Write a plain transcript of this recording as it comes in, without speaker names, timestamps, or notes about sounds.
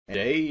And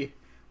today,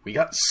 we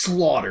got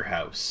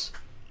Slaughterhouse.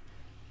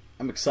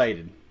 I'm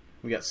excited.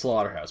 We got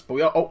Slaughterhouse.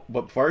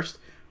 But first,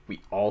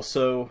 we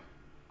also...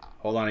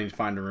 Hold on, I need to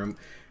find a room.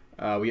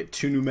 We get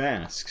 2 new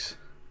masks.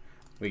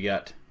 We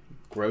got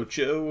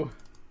Groucho,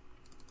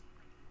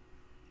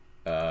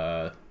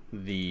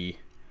 the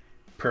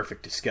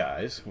Perfect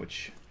Disguise,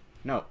 which...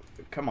 No,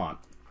 come on.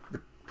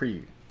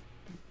 Pretty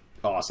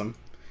awesome.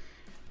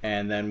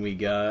 And then we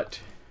got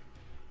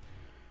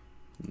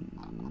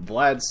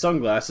Vlad's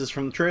sunglasses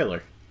from the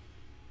trailer.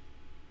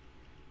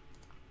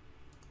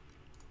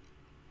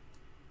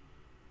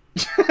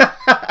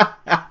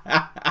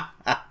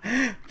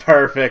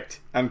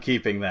 Perfect. I'm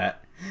keeping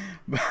that.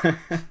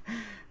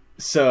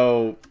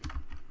 So,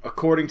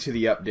 according to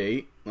the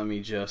update, let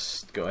me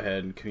just go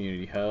ahead and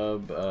Community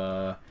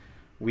Hub.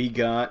 We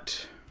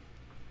got...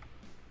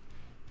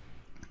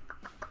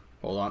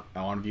 Hold on.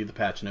 I want to view the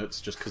patch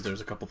notes just because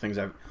there's a couple things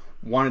I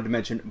wanted to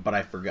mention, but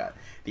I forgot.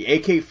 The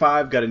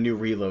AK-5 got a new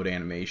reload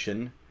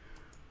animation.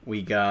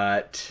 We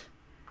got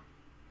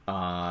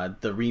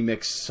the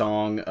remix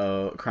song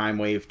of Crime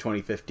Wave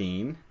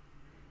 2015.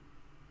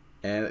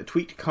 And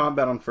tweaked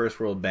combat on First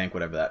World Bank,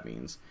 whatever that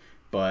means.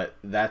 But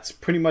that's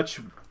pretty much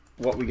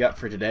what we got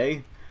for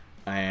today.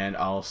 And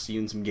I'll see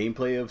you in some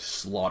gameplay of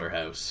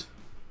Slaughterhouse.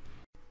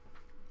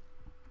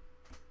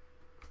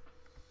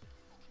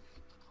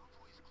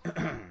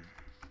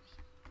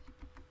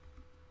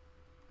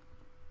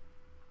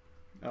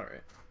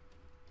 Alright.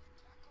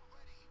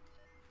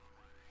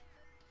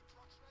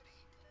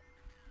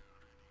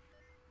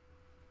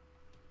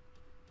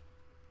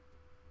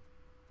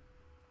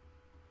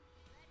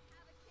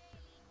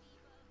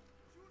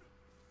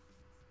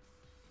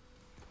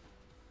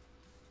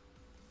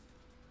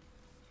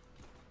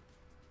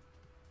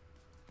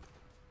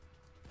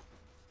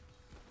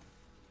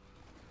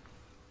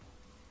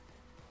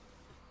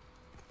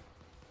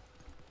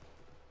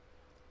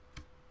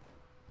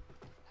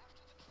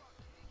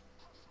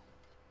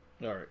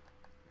 Alright.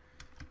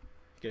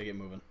 Gotta get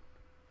moving.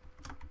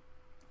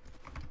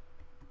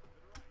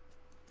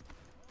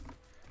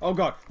 Oh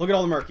god, look at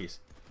all the Murkies.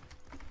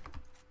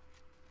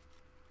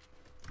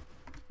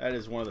 That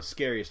is one of the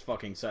scariest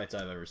fucking sights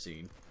I've ever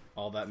seen.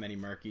 All that many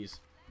Murkies.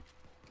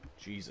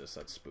 Jesus,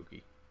 that's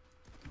spooky.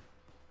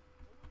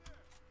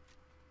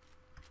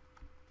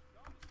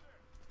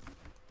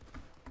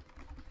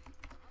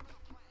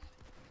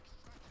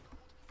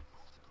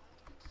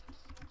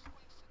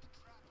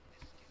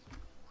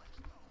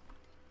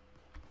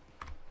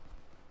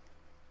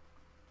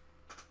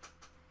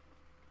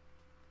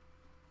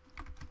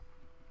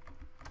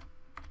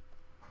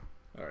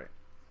 Alright.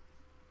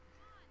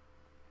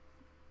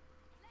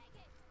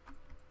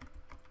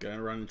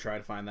 Gonna run and try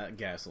to find that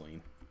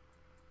gasoline.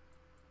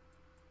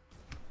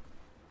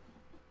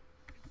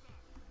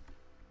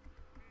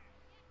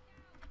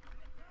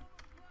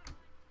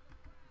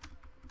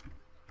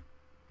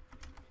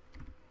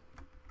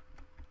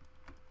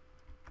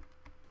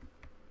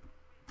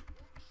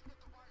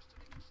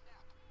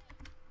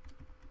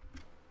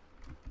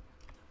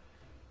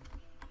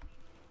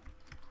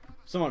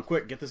 Someone,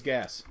 quick, get this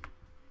gas.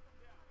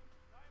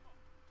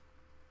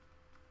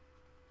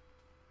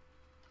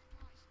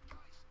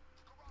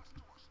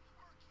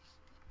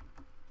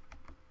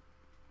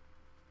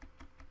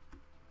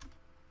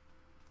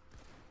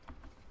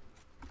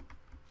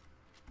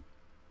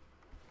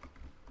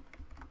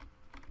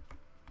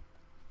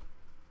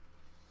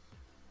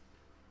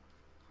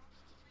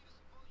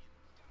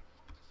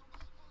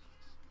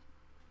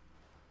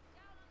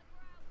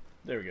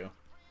 There we go.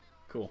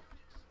 Cool.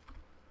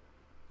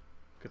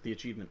 Got the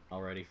achievement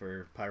already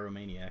for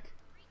Pyromaniac.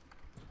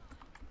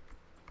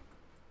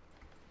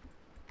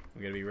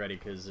 We gotta be ready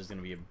because there's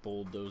gonna be a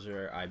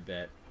bulldozer, I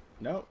bet.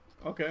 Nope.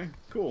 Okay,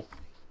 cool.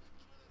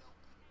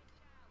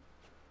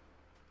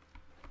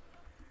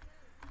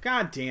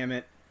 God damn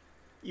it.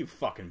 You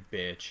fucking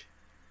bitch.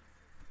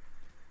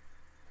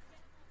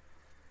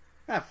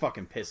 That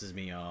fucking pisses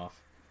me off.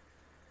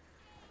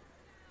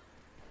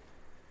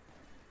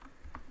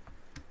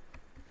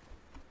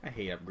 I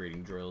hate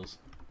upgrading drills.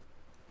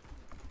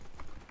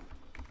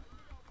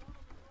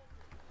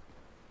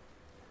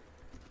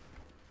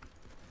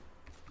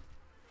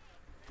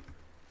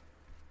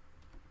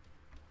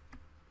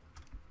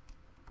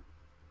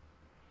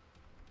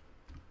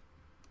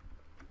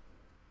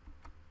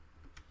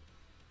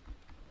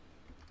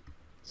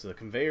 So the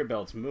conveyor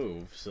belts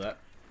move, so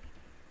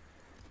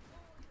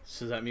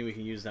does that mean we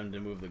can use them to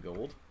move the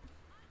gold?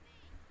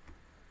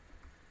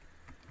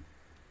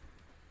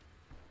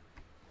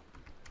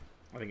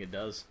 I think it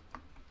does.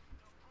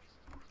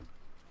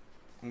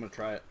 I'm gonna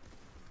try it.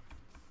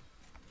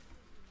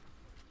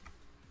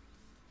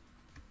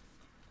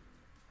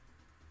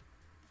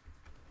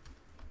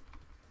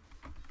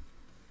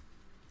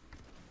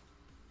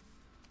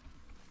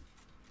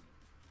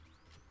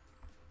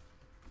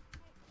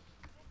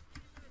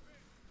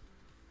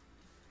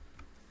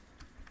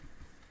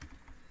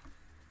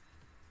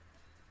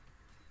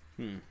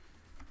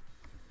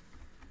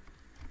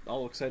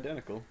 All looks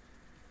identical.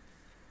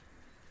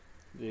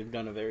 They've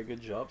done a very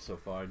good job so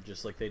far,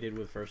 just like they did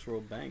with First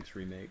World Bank's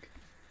remake.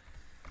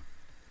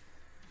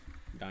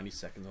 90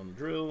 seconds on the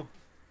drill.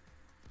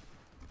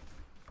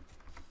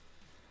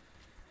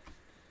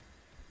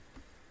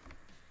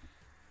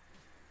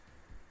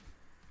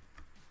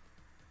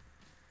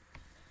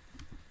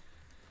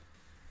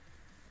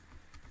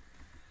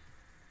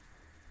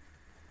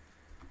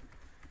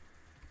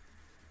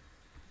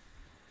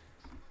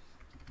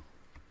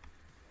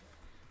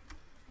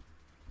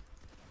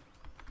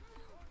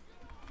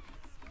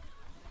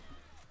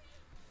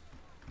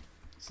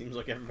 Seems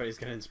like everybody's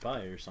gonna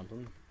inspire or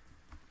something.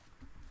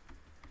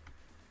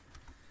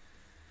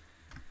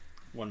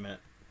 1 minute.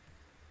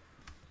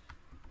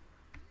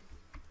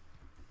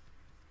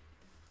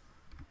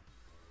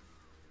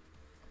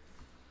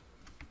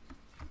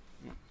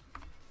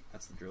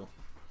 That's the drill.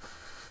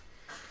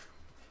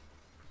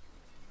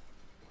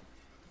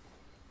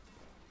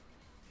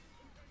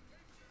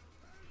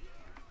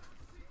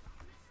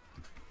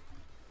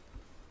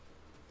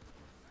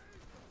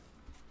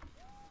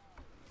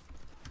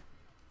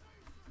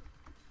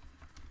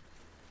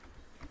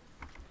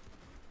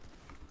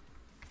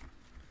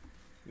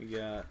 We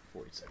got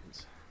 40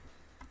 seconds.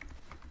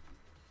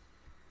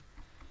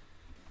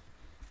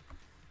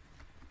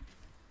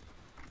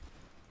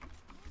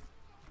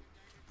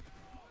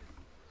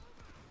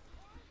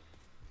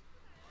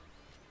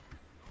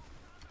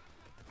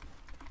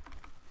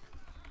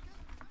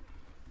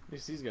 At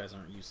least these guys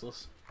aren't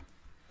useless.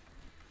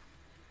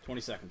 20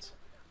 seconds.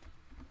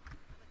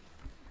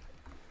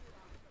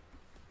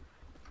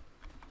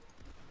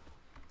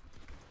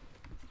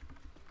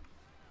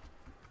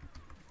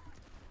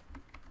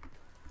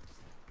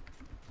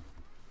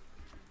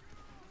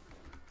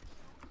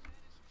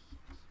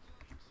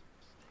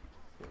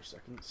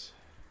 Seconds.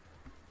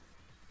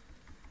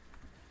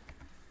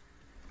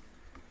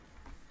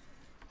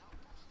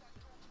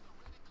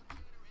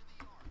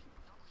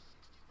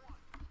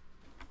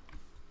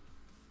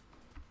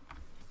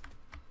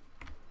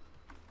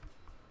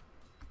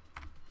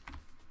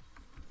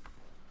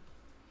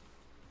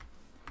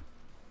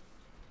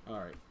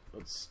 Alright,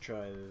 let's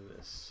try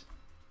this.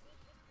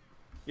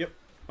 Yep,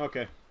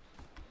 okay.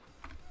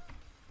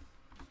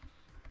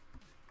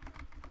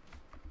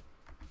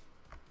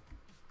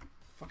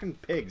 Fucking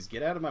pigs,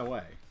 get out of my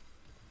way.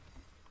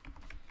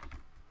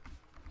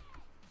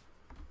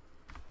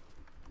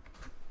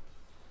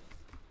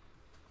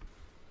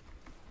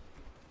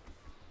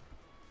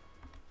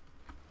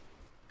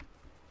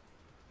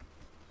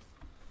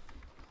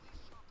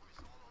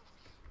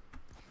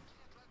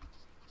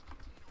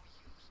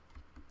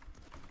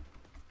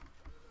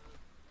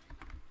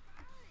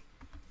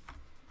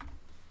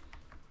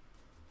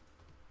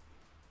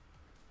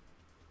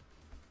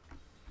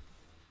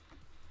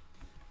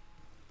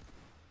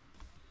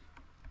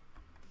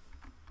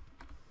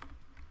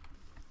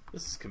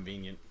 This is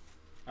convenient.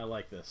 I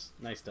like this.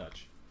 Nice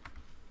touch.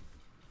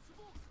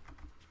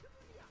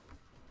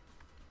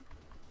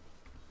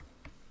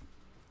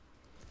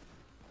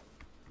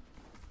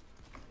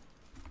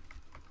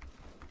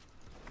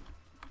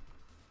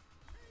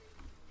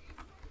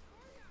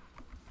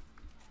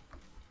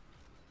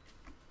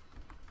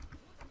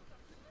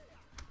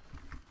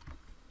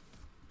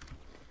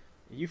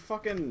 You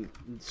fucking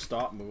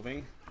stop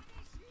moving?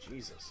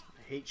 Jesus,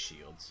 I hate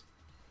shields.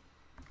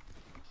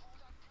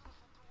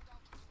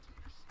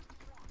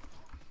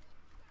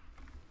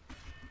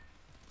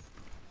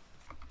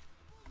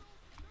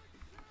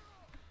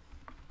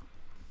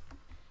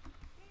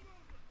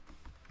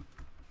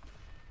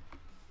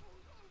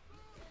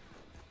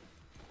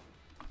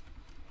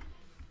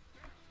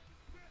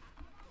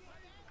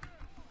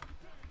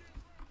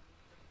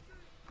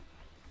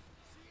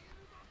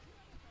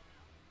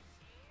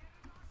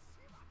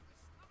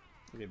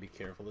 I'm gonna be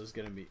careful. There's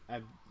gonna be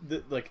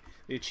like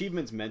the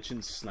achievements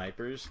mention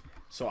snipers,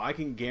 so I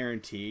can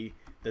guarantee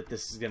that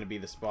this is gonna be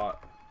the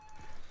spot.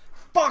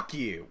 Fuck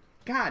you!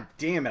 God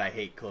damn it! I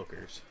hate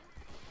cloakers.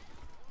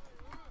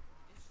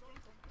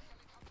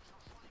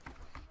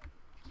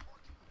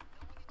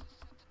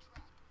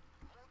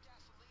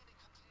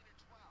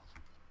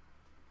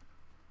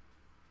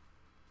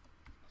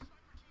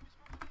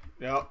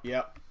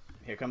 Yep.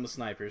 Here come the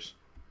snipers.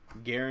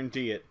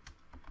 Guarantee it.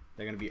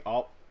 They're gonna be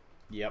all.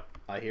 Yep,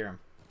 I hear them.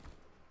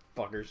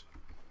 Fuckers.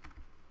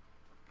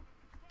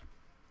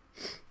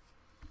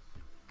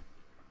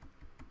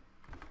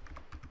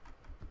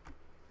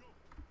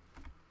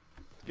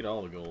 Get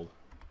all the gold.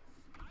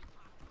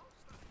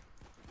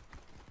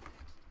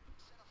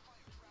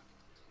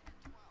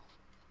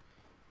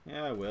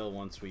 Yeah, I will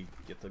once we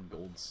get the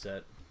gold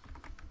set.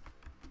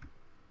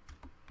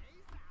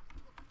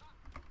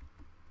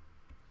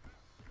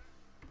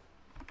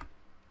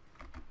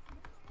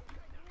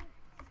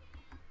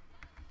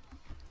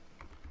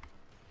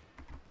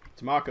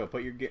 Tamako,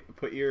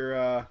 put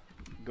your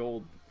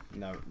gold.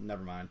 No,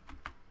 never mind.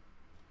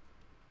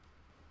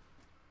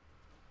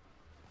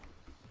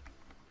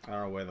 I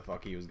don't know where the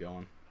fuck he was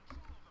going.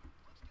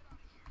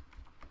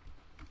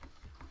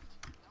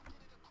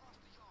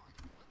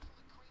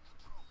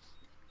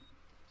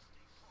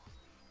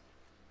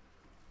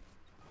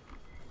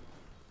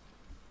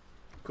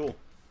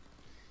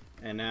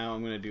 And now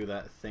I'm going to do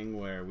that thing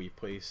where we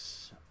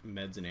place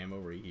meds and ammo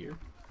right here.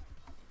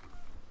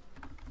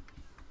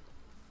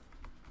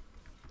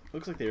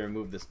 Looks like they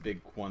removed this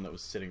big one that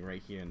was sitting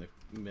right here in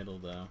the middle,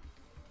 though.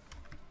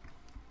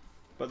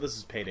 But this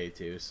is Payday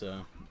 2,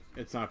 so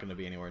it's not going to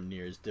be anywhere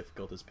near as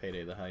difficult as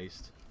Payday the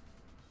Heist.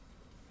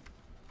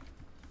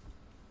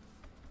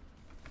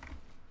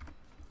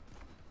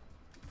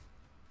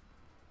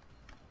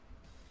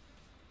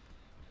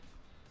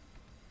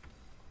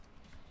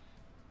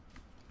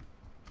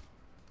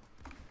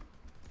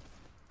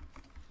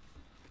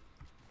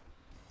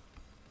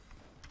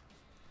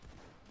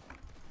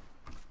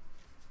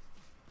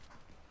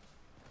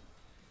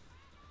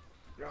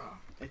 Ah,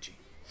 itchy.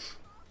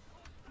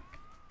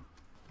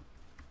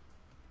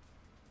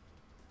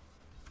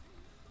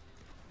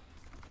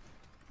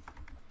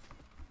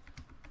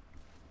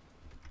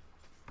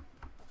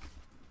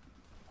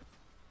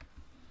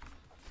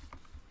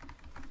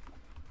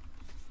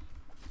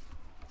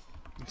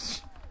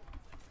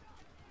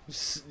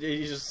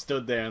 He just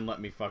stood there and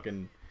let me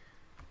fucking...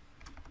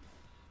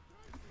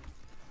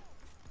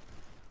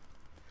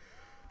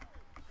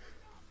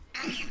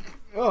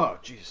 Oh,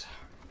 jeez.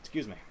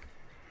 Excuse me.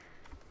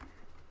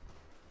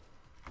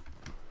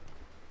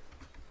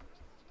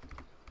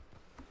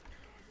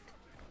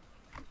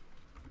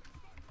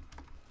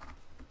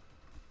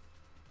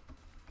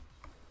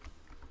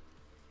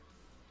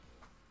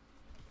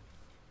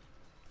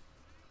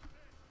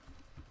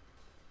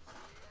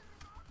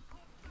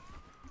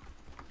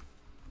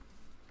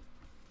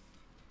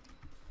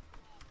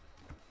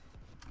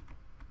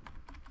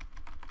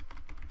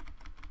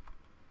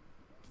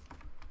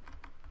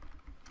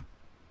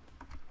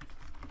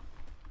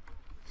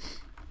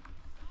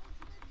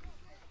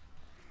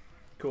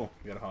 Cool,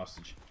 we got a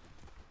hostage.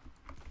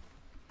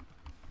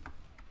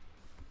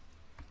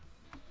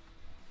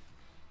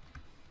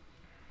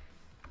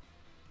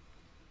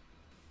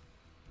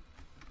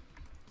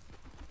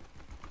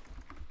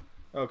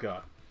 Oh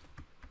god.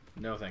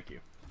 No, thank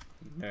you.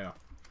 No.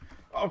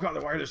 Oh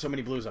god, why are there so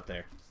many blues up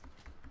there?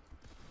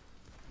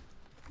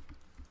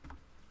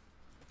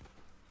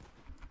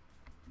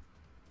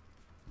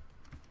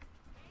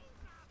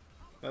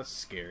 That's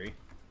scary.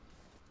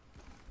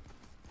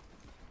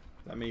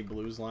 That many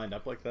blues lined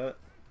up like that?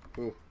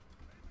 Ooh.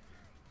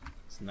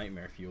 It's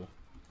nightmare fuel.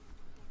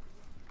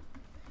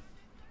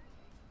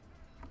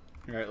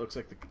 Alright, looks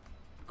like the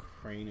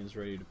crane is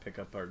ready to pick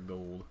up our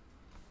gold.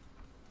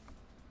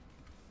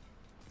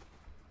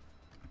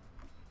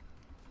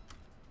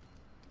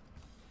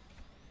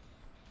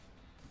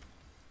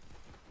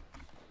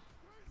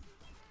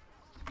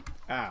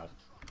 Ow.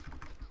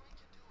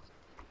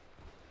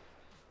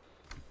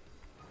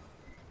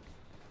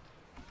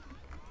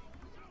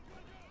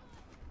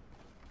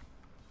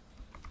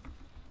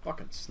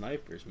 Fucking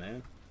snipers,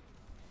 man.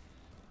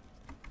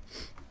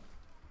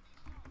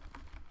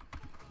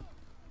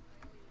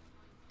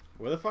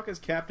 Where the fuck is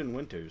Captain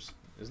Winters?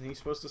 Isn't he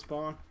supposed to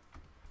spawn?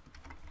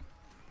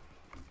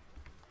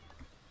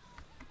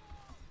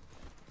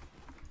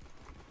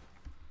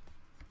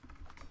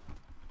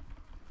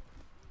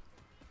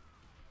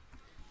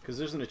 Because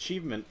there's an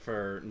achievement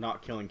for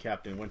not killing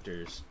Captain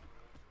Winters.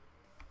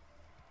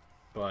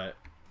 But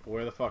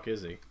where the fuck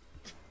is he?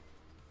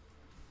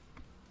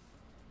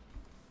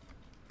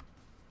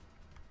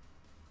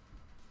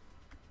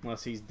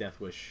 Unless he's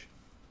Death Wish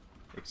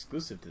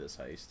exclusive to this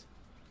heist.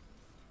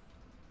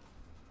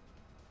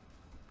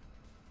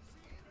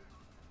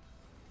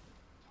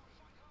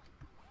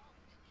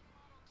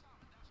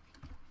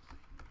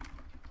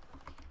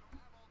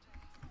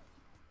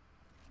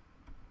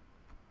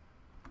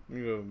 I'm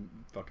gonna go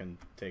fucking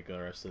take the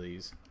rest of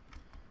these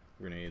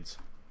grenades.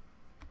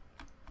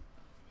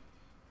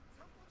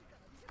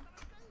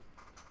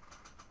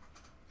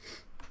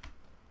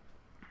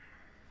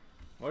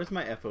 Why does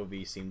my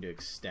FOV seem to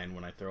extend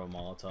when I throw a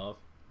Molotov?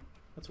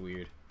 That's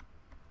weird.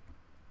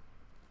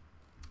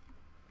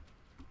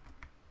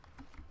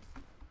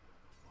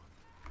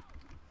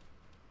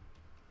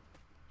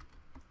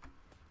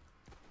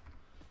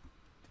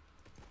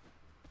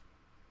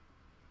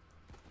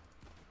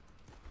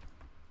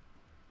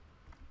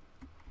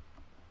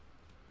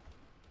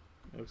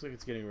 It looks like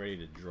it's getting ready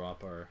to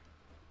drop our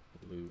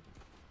loot.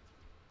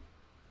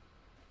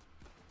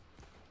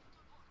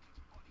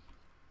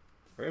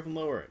 Hurry up and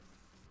lower it.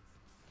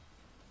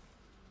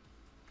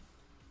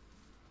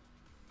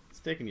 It's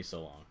taking you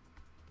so long.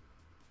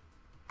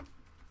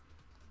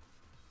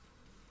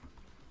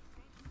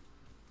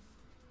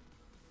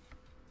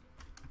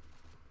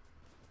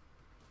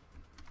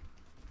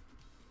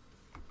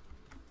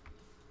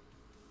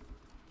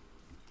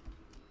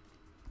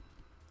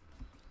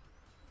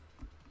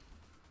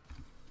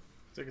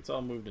 Looks like it's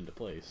all moved into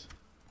place.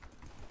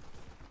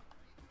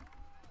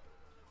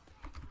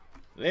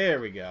 There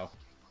we go.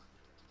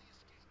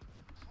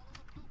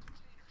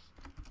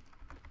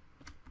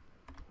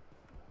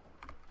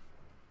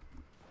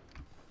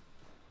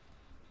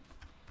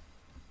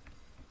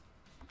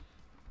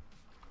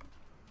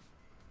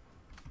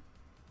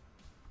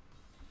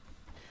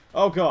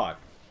 Oh god.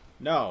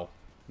 No.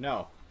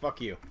 No. Fuck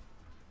you.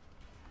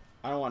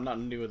 I don't want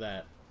nothing to do with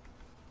that.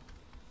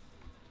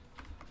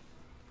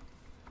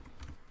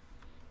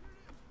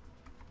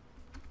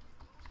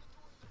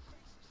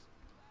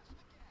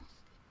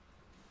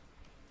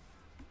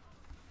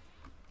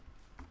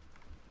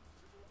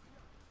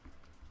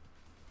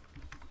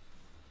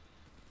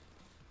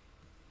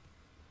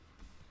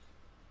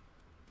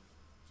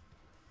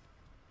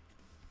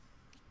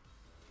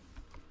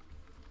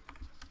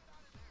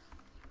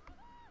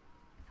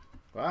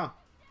 Wow.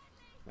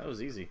 That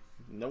was easy.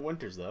 No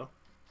winters, though.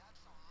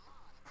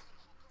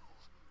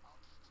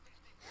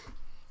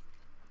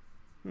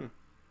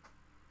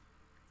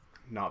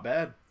 Not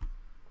bad.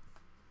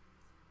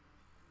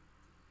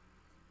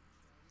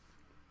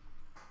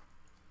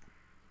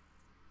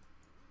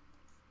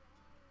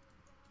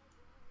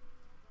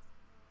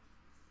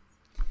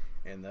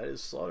 And that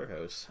is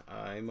Slaughterhouse.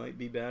 I might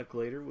be back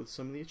later with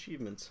some of the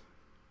achievements.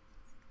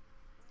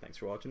 Thanks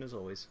for watching as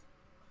always.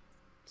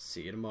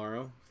 See you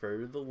tomorrow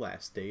for the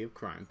last day of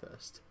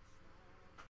Crimefest.